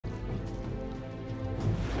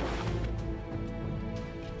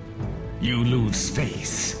you lose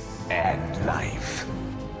space and life.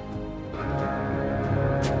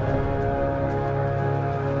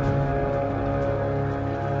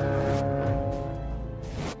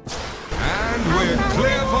 And we're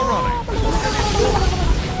clear for running.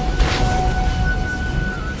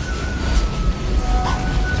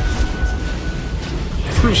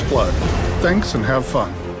 First Blood. Thanks and have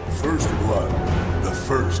fun. First Blood, the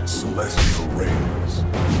first celestial rays.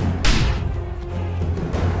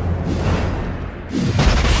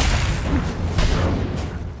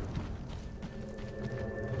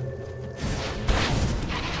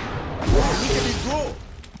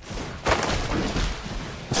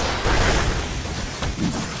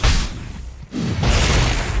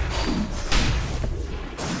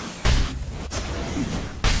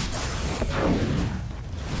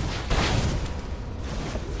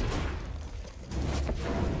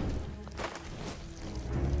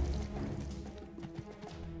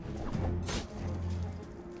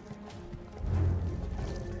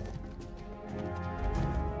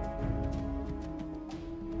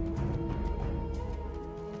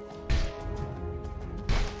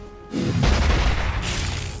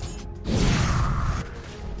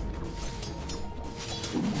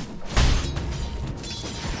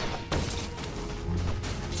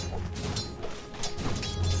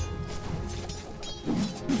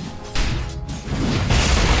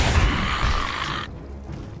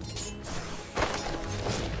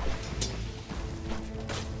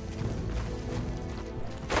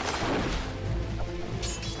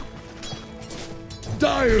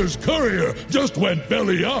 Dyer's courier just went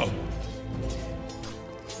belly up.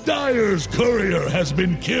 Dyer's courier has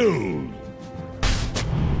been killed.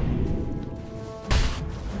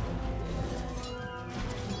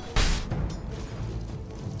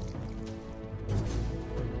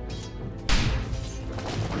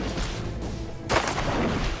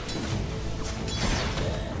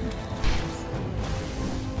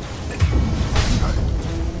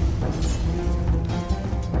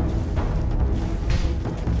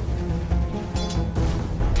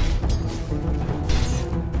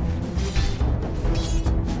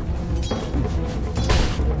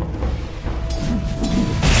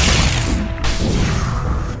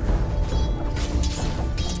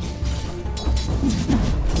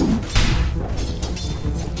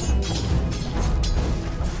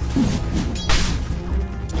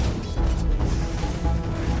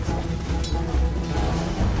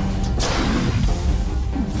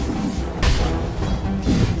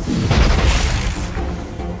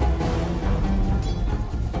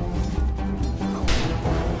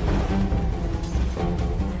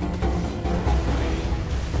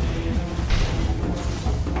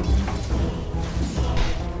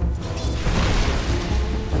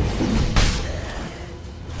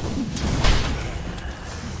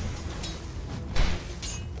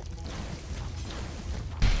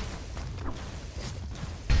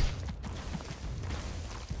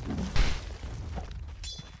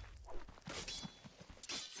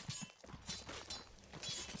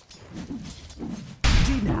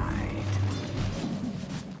 Denied.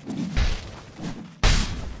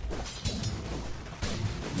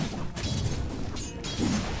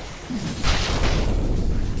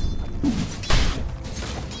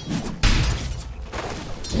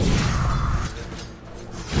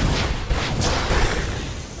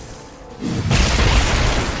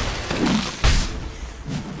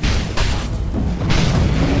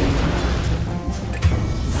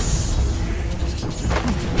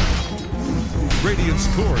 Radiant's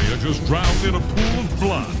courier just drowned in a pool of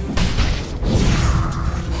blood.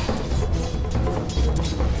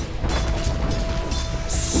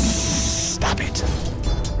 Stop it.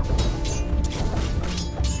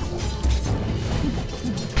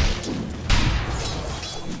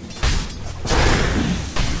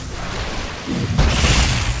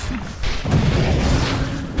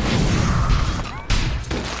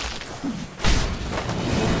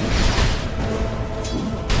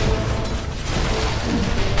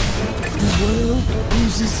 The world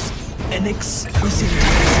loses an exquisite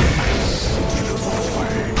to the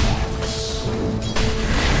void.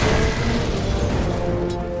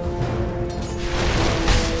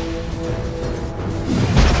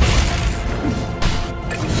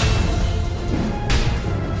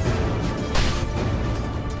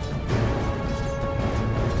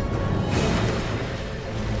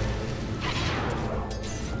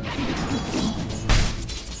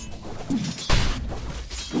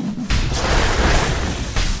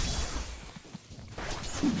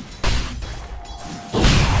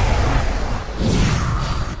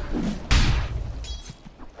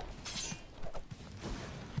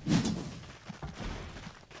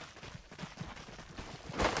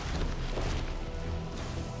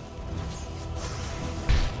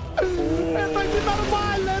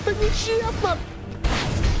 Sheriff!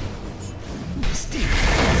 Steve.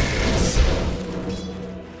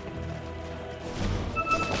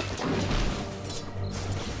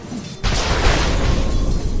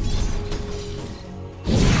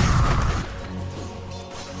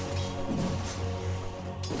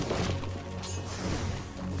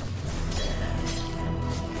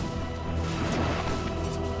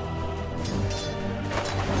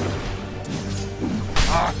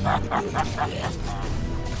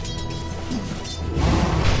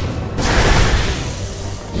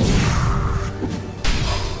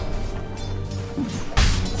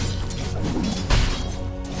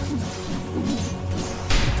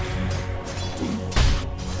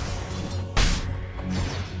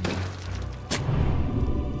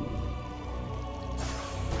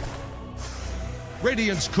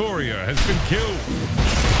 Radiant's courier has been killed.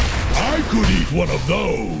 I could eat one of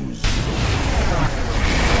those.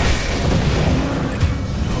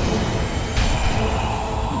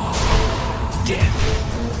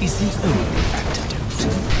 Death is the only antidote.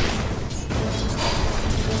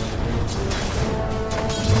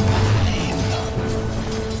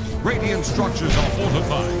 Radiant structures are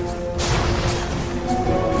fortified.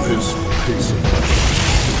 This piece of a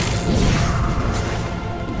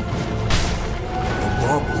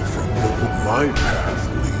bubble from my path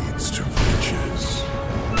leads to riches.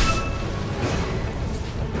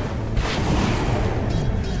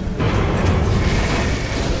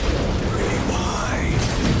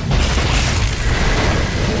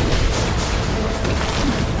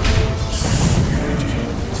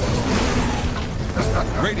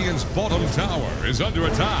 Radiant's bottom tower is under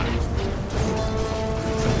attack.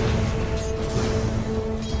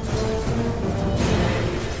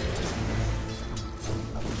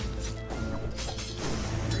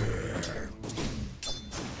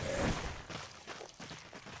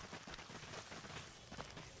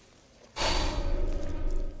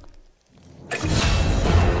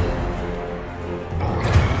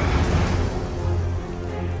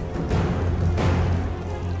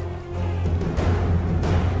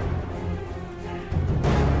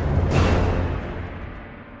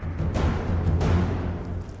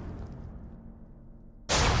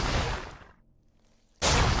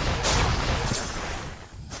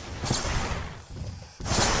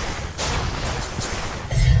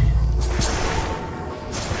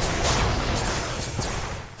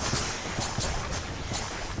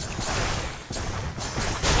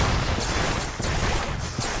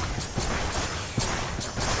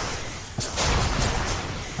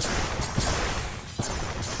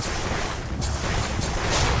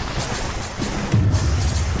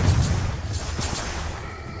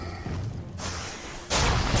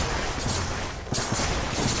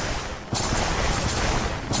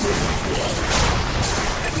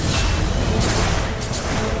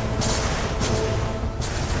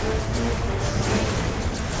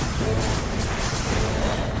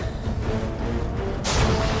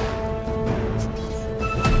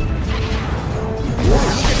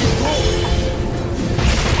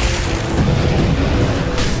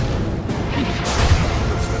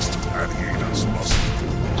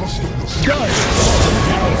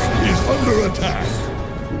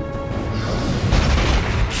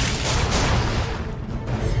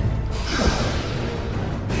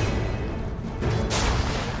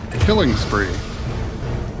 Killing spree.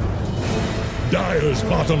 Dire's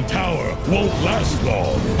bottom tower won't last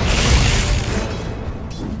long.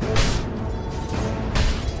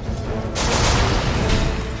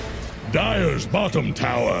 Dire's bottom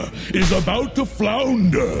tower is about to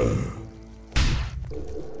flounder.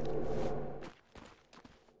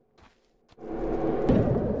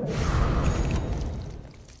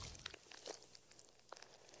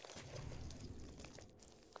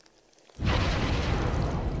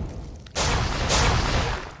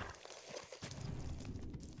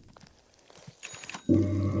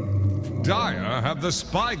 Dire have the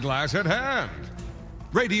spyglass at hand.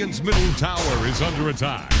 Radiant's middle tower is under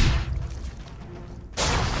attack.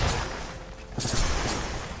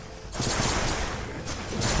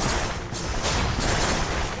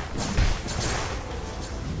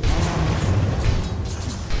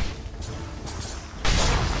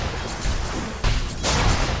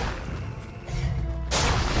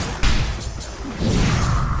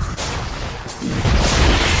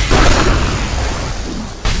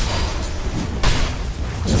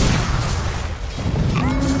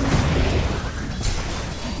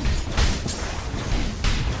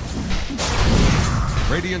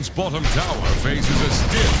 Radiant's bottom tower faces a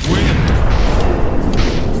stiff wind.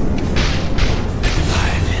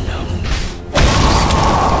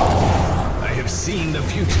 I have seen the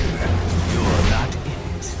future. You're not in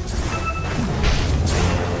it.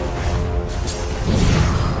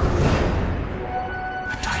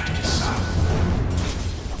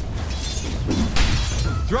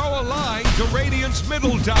 Radiant's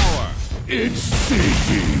middle tower. It's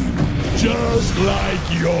sinking, just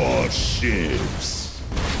like your ships.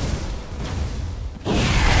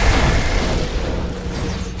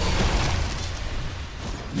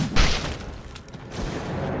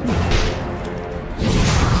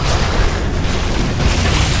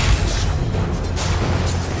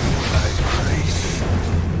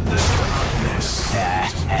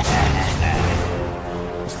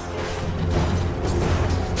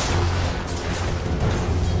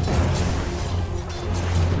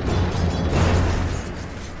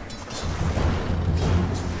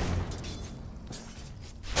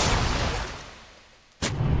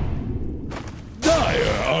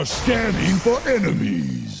 Are scanning for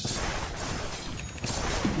enemies.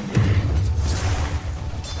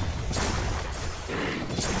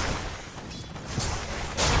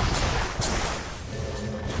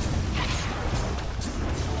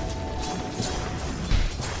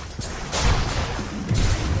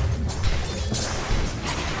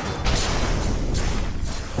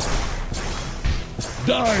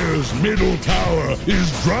 Dire's middle tower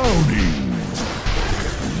is drowning.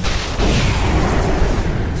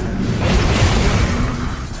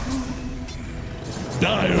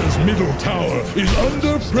 Dire's middle tower is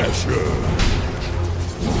under pressure.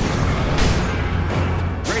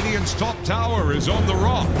 Radiant's top tower is on the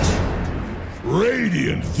rocks.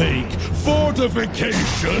 Radiant think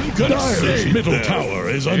fortification can Dire's middle tower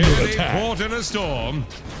is under attack. Caught in a storm.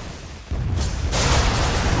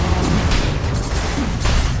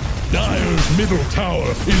 Dire's middle tower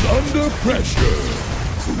is under pressure.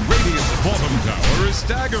 Radiant's bottom tower is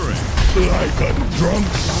staggering. Like a drunk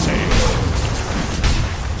sailor.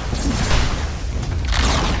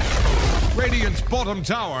 Radiant's bottom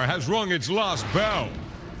tower has rung its last bell.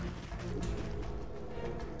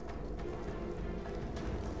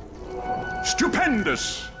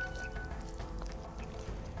 Stupendous!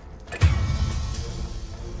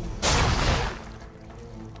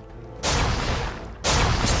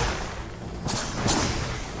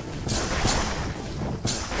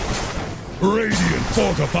 Radiant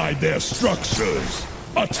fortified their structures.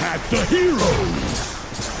 Attack the heroes!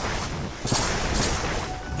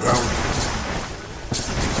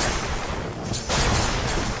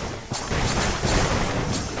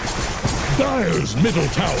 Dire's middle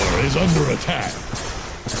tower is under attack.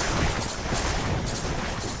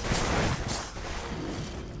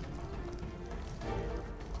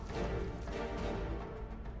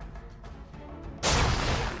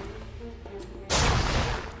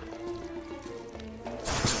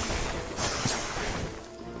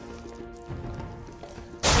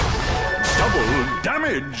 Double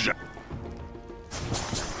damage!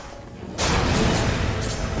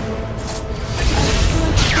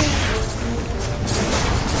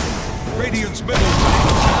 Radiant's middle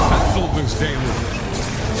tower can't handle this deluge.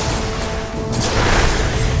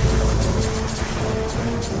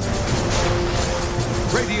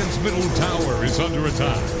 Radiant's middle tower is under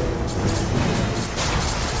attack.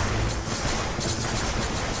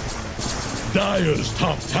 Dire's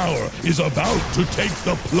top tower is about to take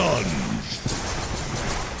the plunge.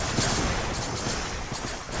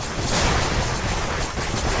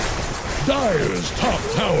 Dire's top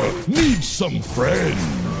tower needs some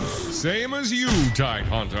friends. Same as you, Tide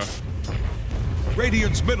Hunter.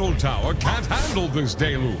 Radiant's middle tower can't handle this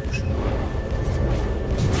deluge.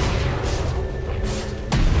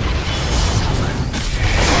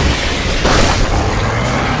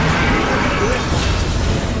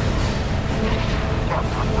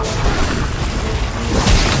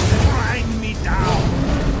 Grind me down!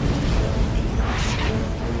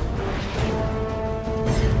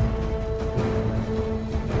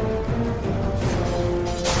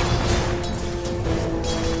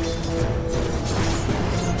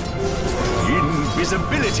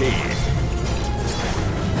 Invisibility!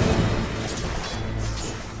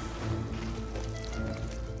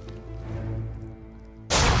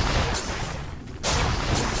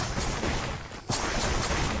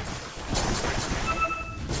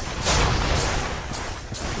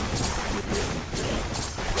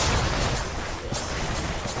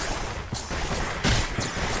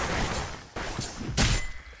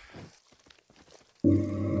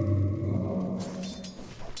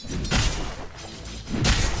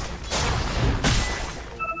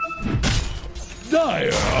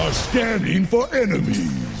 Dire are scanning for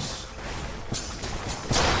enemies.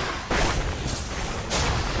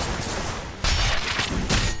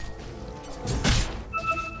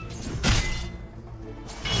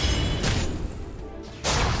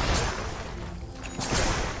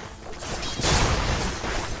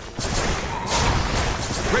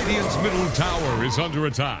 Radiant's middle tower is under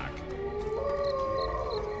attack.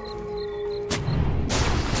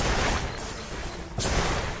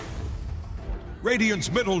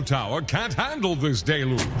 Radiant's middle tower can't handle this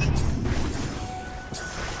deluge.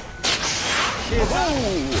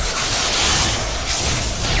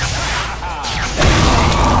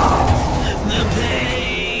 The pain!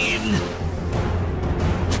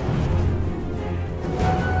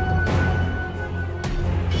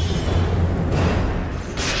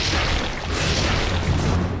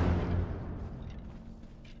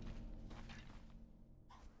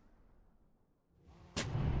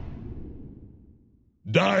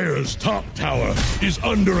 Dire's top tower is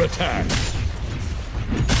under attack.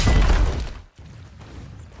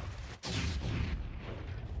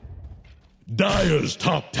 Dire's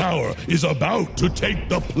top tower is about to take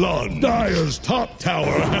the plunge. Dire's top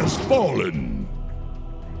tower has fallen.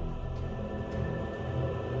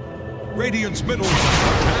 Radiant's middle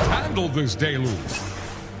tower can't handle this deluge.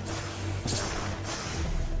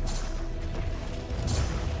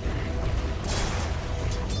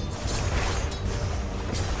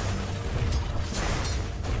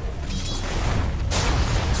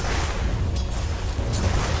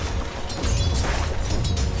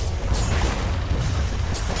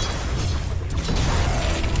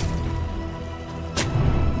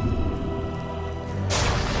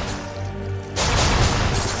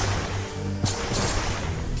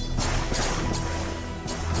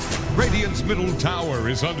 Radiant's middle tower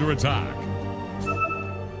is under attack.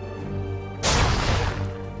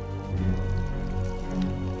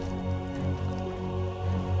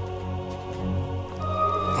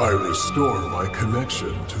 I restore my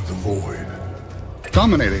connection to the void.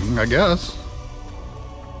 Dominating, I guess.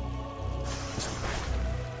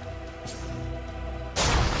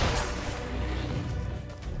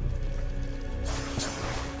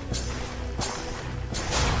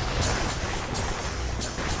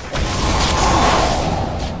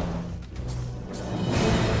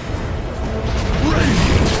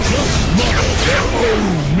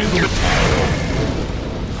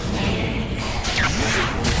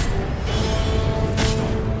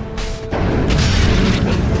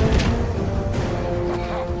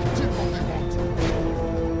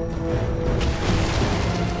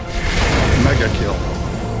 Mega kill.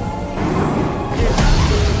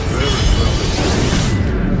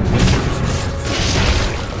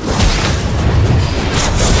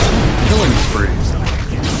 Killing spree.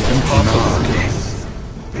 Impossible.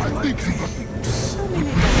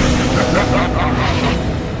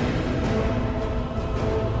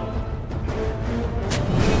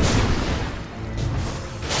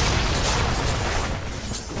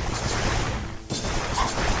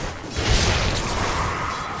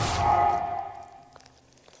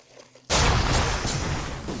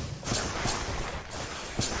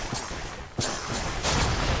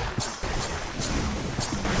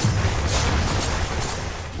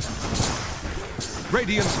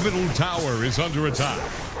 Radiant's middle tower is under attack.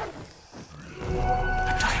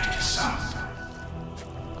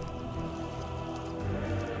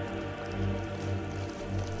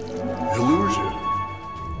 Illusion.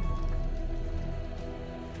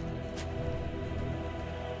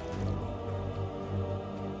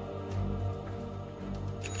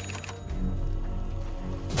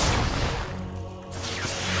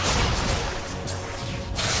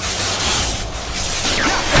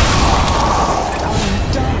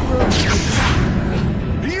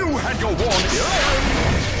 You had your warning.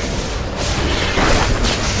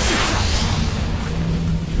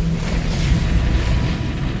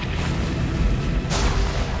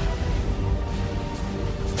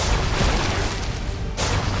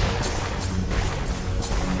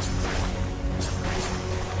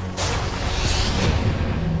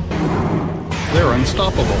 They're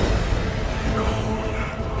unstoppable.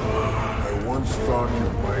 I once thought you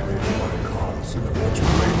might aid my cause in a much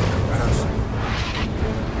greater capacity.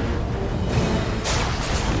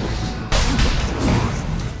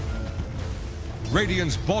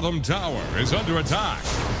 Radiant's bottom tower is under attack.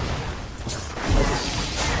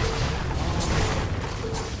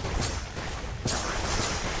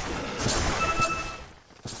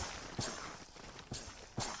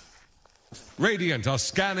 Radiant are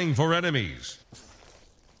scanning for enemies.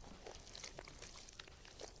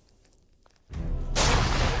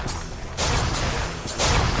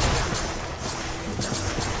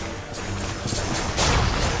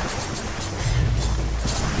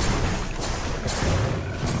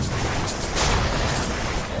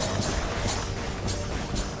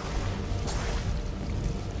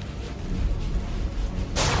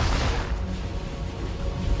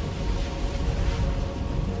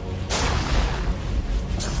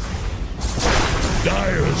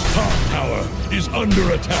 Dire's top tower is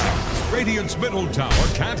under attack. Radiant's middle tower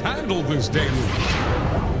can't handle this deluge.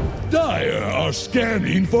 Dire are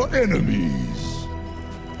scanning for enemies.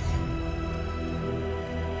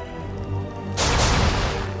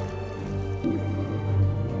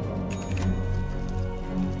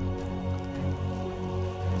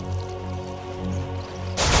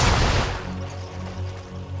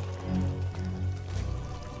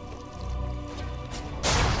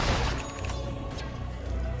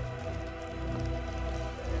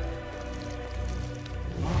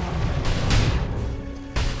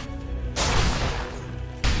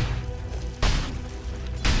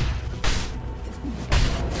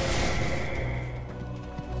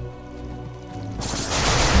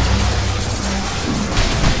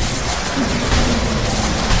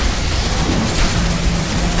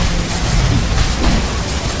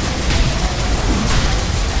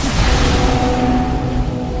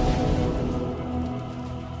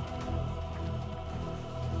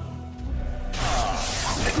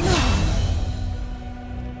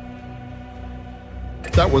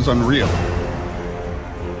 That was unreal.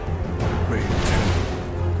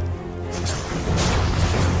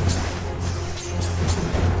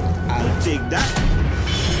 I'll take that.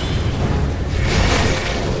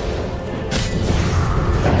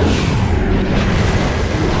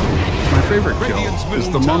 My favorite kill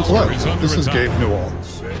is the monster. Hello, this is Gabe Newell.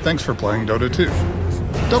 Thanks for playing Dota 2.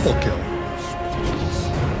 Double kill.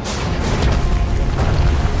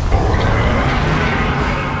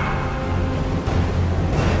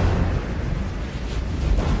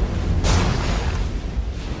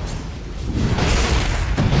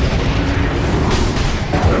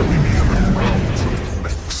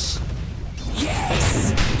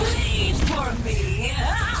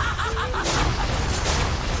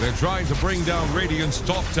 They're trying to bring down Radiant's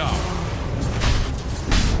top tower.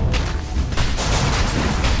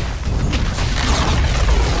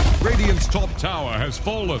 Radiant's top tower has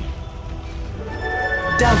fallen.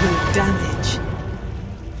 Double damage.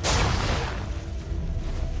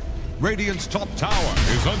 Radiant's top tower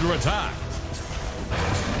is under attack.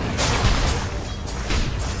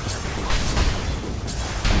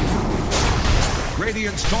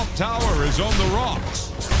 Radiant's top tower is on the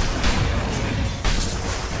rocks.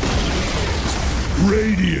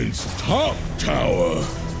 Radiant's top tower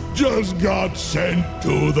just got sent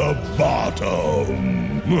to the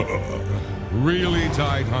bottom. Really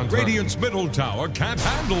tight, Hunter. Radiant's middle tower can't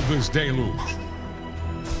handle this deluge.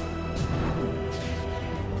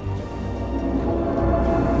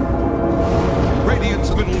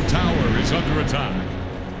 Radiant's middle tower is under attack.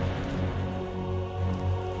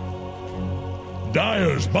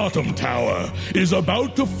 Dire's bottom tower is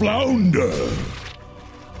about to flounder.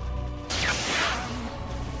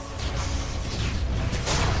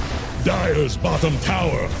 Dire's bottom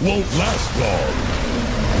tower won't last long.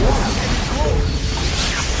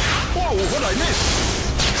 Whoa, what'd I miss?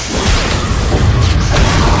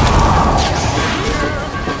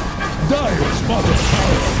 Dire's bottom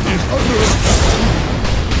tower is under attack.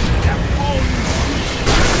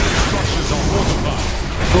 Structures are fortified.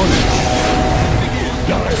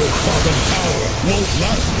 Dire's bottom tower won't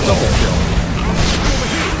last long.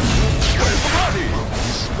 Where's the body?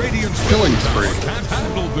 Radiant's Killing middle tower spree. can't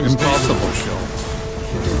handle this Impossible.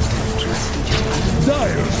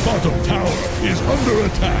 Dire's bottom tower is under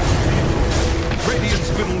attack. Radiant's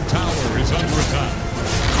middle tower is under attack.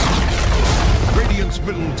 Radiant's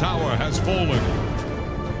middle tower has fallen.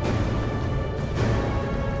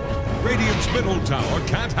 Radiant's middle tower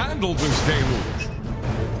can't handle this deluge.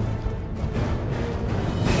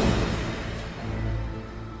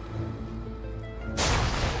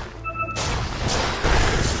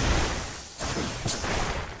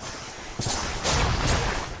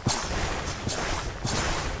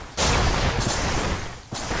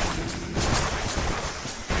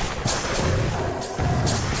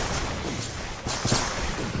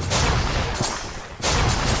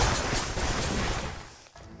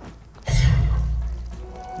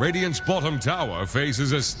 Radiant's bottom tower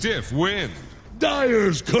faces a stiff wind.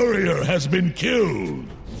 Dire's courier has been killed.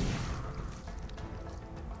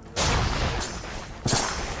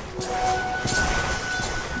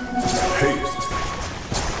 Haste.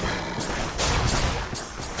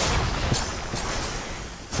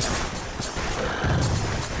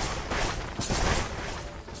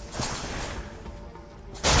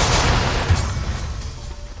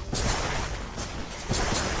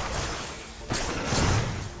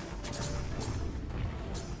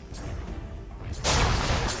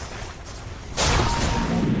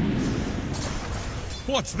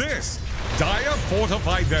 What's this? Dire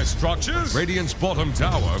fortified their structures? Radiant's bottom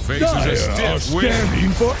tower faces a Dire are stiff wind.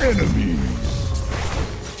 scanning for enemies.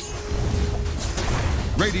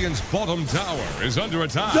 Radiant's bottom tower is under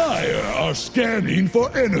attack. Dire are scanning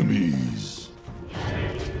for enemies.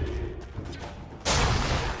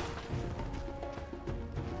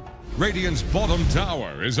 Radiant's bottom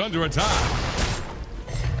tower is under attack.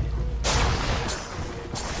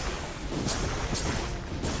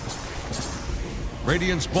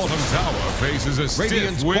 Radiant's bottom tower faces a stiff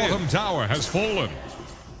Radiant's wind. Bottom tower has fallen.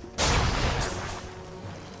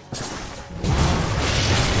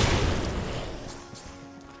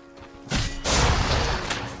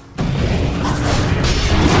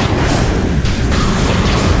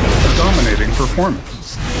 A dominating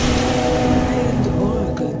performance. And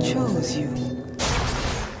Oracle chose you.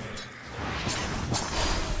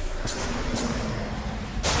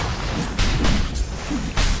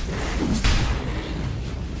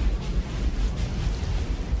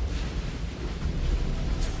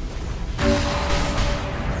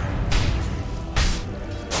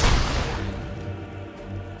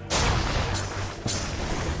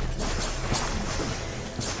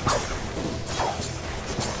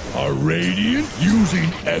 Are Radiant using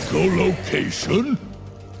echolocation?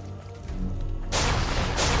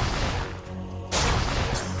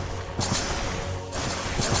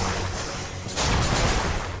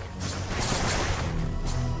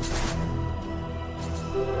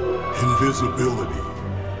 Invisibility.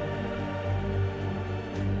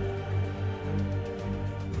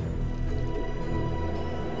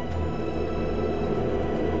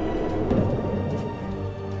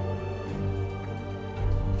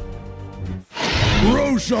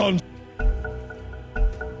 Roshan!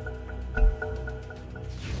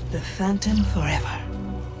 The Phantom forever.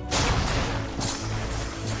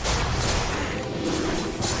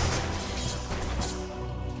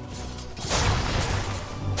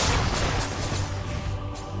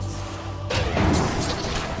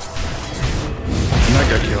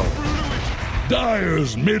 Mega kill.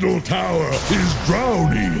 Dire's middle tower is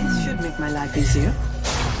drowning. This should make my life easier.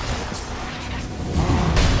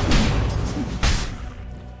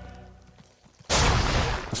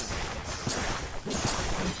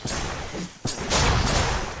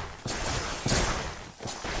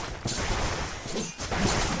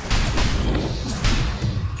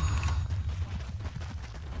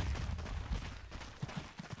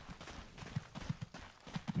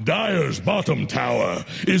 Dire's bottom tower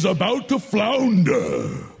is about to flounder.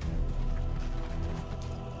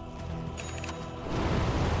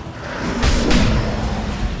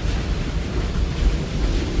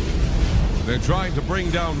 They're trying to bring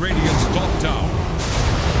down Radiant's top tower.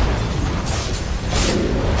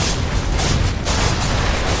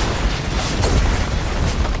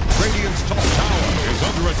 Radiant's top tower is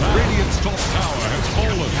under attack. Radiant's top tower has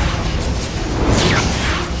fallen.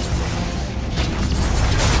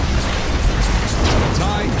 The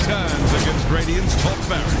tide turns against Radiant's top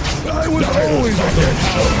barracks. I was always on their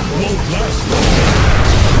tower won't last long.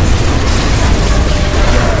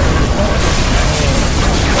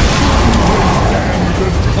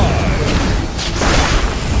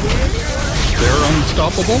 They're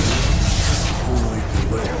unstoppable? Only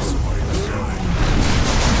delays my design.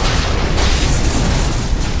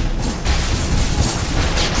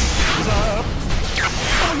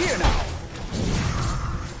 I'm here now.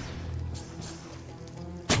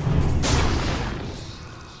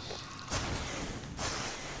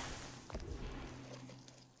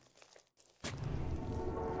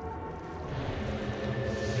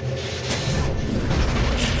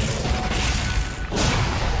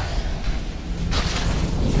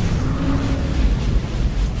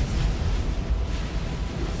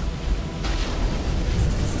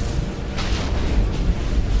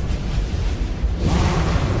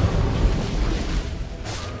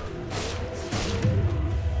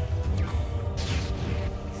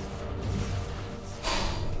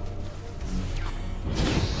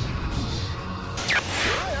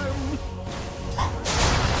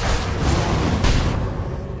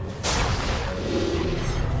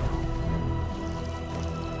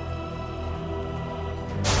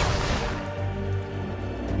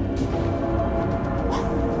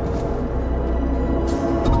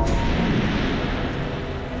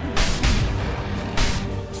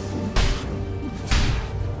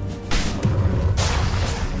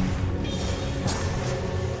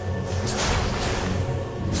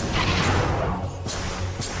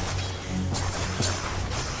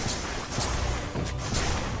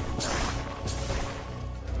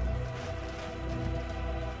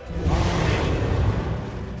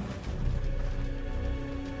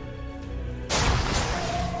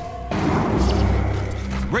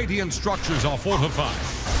 Radiant structures are fortified.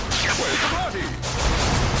 Where's the party?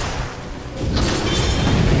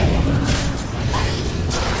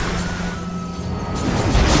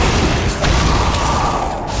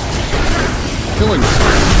 killing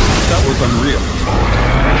spree. That was unreal.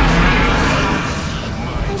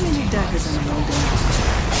 How many daggers am I holding?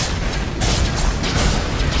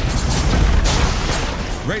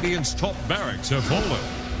 Radiant's top barracks have fallen.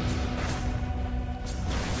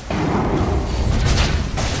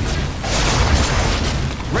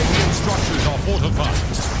 Radiant structures are fortified.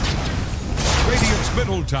 Radiant's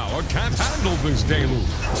middle tower can't handle this deluge.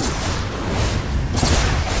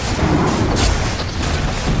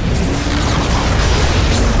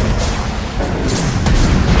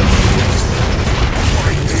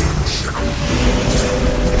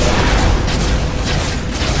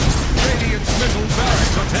 Radiant's middle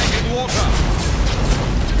barracks are taking water.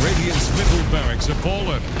 Radiant's middle barracks have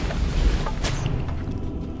fallen.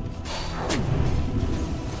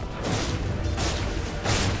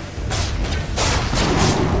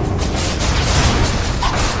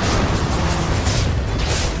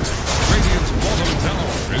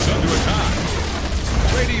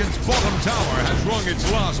 Radiant's bottom tower has rung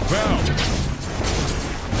its last bell.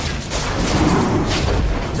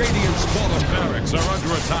 Radiant's bottom barracks are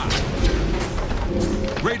under attack.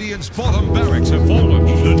 Radiant's bottom barracks have fallen.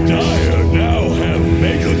 The Dire now have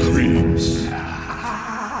mega creeps.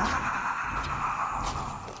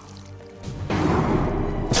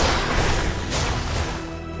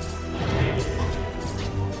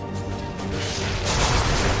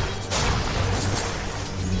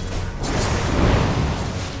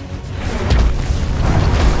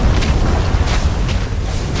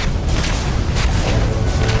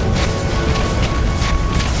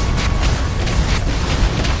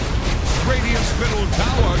 Radiant's middle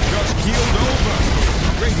tower just keeled over.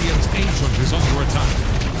 Radiant's ancient is under attack.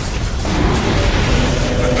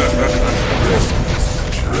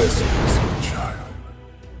 Restless child.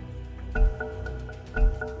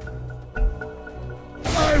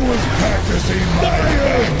 I was practicing my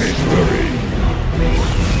victory.